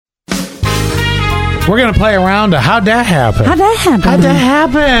We're going to play around to how'd that happen? How'd that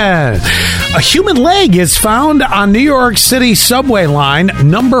happen? A human leg is found on New York City subway line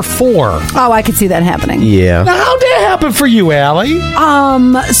number 4. Oh, I could see that happening. Yeah. Now, how'd that happen for you, Allie?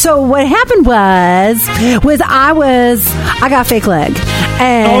 So what happened was I got a fake leg.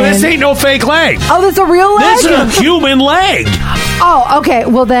 And This ain't no fake leg. Oh, that's a real leg? This is a human leg. Oh, okay.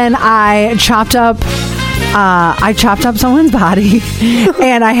 Well, then I chopped up someone's body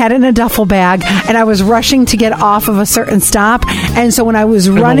and I had it in a duffel bag and I was rushing to get off of a certain stop. And so when I was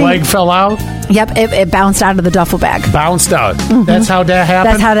running, the leg fell out? Yep, it bounced out of the duffel bag. Bounced out. Mm-hmm. That's how that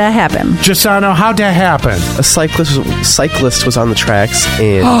happened? That's how that happened. Just so I know, how'd that happen? A cyclist was on the tracks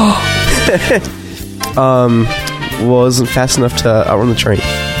and wasn't fast enough to outrun the train.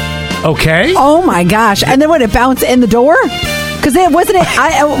 Okay. Oh my gosh. And then when it bounced in the door? Because it wasn't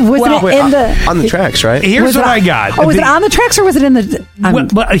it on the tracks, right? Here's what I got. Oh, was it on the tracks or was it in the...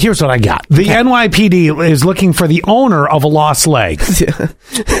 Well, here's what I got. The NYPD is looking for the owner of a lost leg.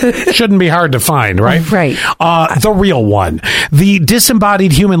 Shouldn't be hard to find, right? Right. The real one. The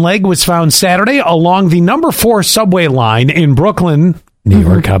disembodied human leg was found Saturday along the number 4 subway line in Brooklyn, New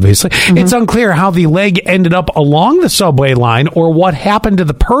York, obviously. Mm-hmm. It's unclear how the leg ended up along the subway line or what happened to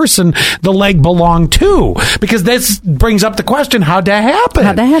the person the leg belonged to. Because this brings up the question, how'd that happen?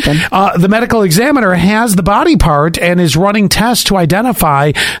 How'd that happen? The medical examiner has the body part and is running tests to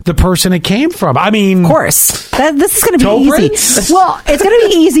identify the person it came from. I mean... Of course. This is going to be toe easy. prints? Well, it's going to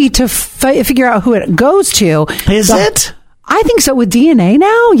be easy to figure out who it goes to. Is it? I think so. With DNA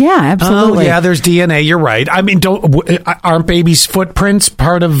now? Yeah, absolutely. Oh, yeah, there's DNA. You're right. I mean, aren't babies' footprints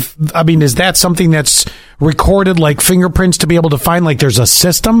part of... I mean, is that something that's recorded like fingerprints to be able to find, like there's a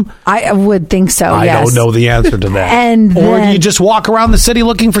system? I would think so, I yes. don't know the answer to that. Or do you just walk around the city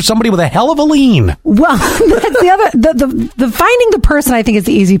looking for somebody with a hell of a lean? Well, that's the finding the person, I think, is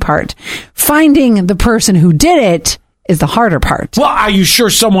the easy part. Finding the person who did it is the harder part. Well, are you sure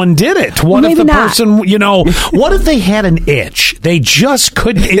someone did it? What Maybe if the not. person, what if they had an itch? They just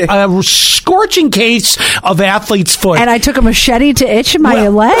couldn't, a scorching case of athlete's foot. And I took a machete to itch my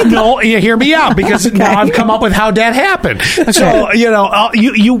leg? No, you hear me out because Okay. now I've come up with how that happened. So,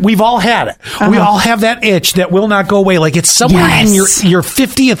 we've all had it. Uh-huh. We all have that itch that will not go away. Like it's somewhere in your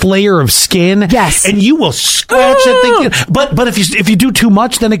 50th layer of skin. Yes. And you will scratch it. Thinking, but if you do too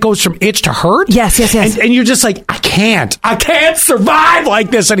much, then it goes from itch to hurt. Yes. And you're just like, I can't survive like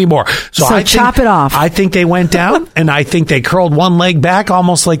this anymore. So I chop it off. I think they went down and I think they curled one leg back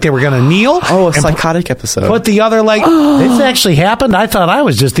almost like they were going to kneel. Oh, a psychotic episode. Put the other leg. This actually happened. I thought I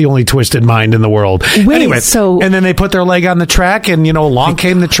was just the only twisted mind in the world. Anyway, and then they put their leg on the track and, along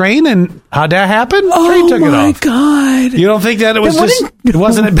came the train and how'd that happen? The train took it off. Oh my God. You don't think that it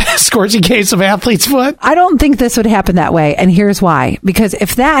wasn't a scorching case of athlete's foot? I don't think this would happen that way. And here's why. Because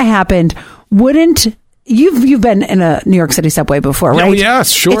if that happened, wouldn't... You've been in a New York City subway before, right? Oh,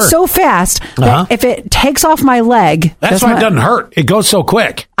 yes, sure. It's so fast that if it takes off my leg... That's why it doesn't hurt. It goes so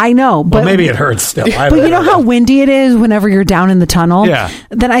quick. I know, but... Well, maybe it hurts still. But you know how windy it is whenever you're down in the tunnel? Yeah.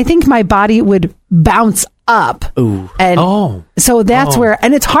 Then I think my body would bounce up. Ooh. And so that's where...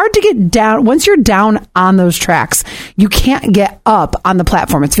 And it's hard to get down. Once you're down on those tracks, you can't get up on the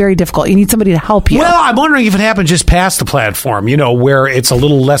platform. It's very difficult. You need somebody to help you. Well, I'm wondering if it happened just past the platform, where it's a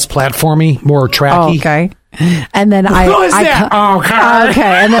little less platformy, more tracky. Oh, okay. And then okay.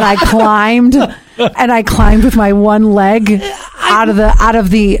 And then I climbed, with my one leg out of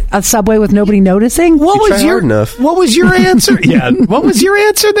the subway with nobody noticing. What was your answer? Yeah. What was your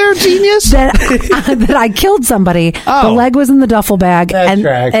answer there, genius? That I killed somebody. Oh. The leg was in the duffel bag. That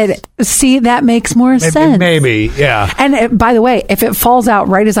tracks. See, that makes more sense. Maybe, yeah. And by the way, if it falls out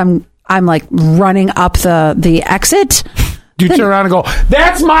right as I'm like running up the exit. You turn around and go,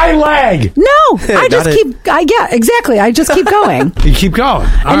 that's my leg. No, I just keep going. You keep going.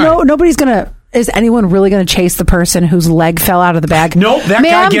 Nobody's going to... Is anyone really going to chase the person whose leg fell out of the bag? Nope, that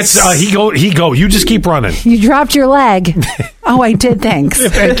guy gets... he go. You just keep running. You dropped your leg. Oh, I did, thanks.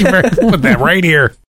 Thank you for putting that right here.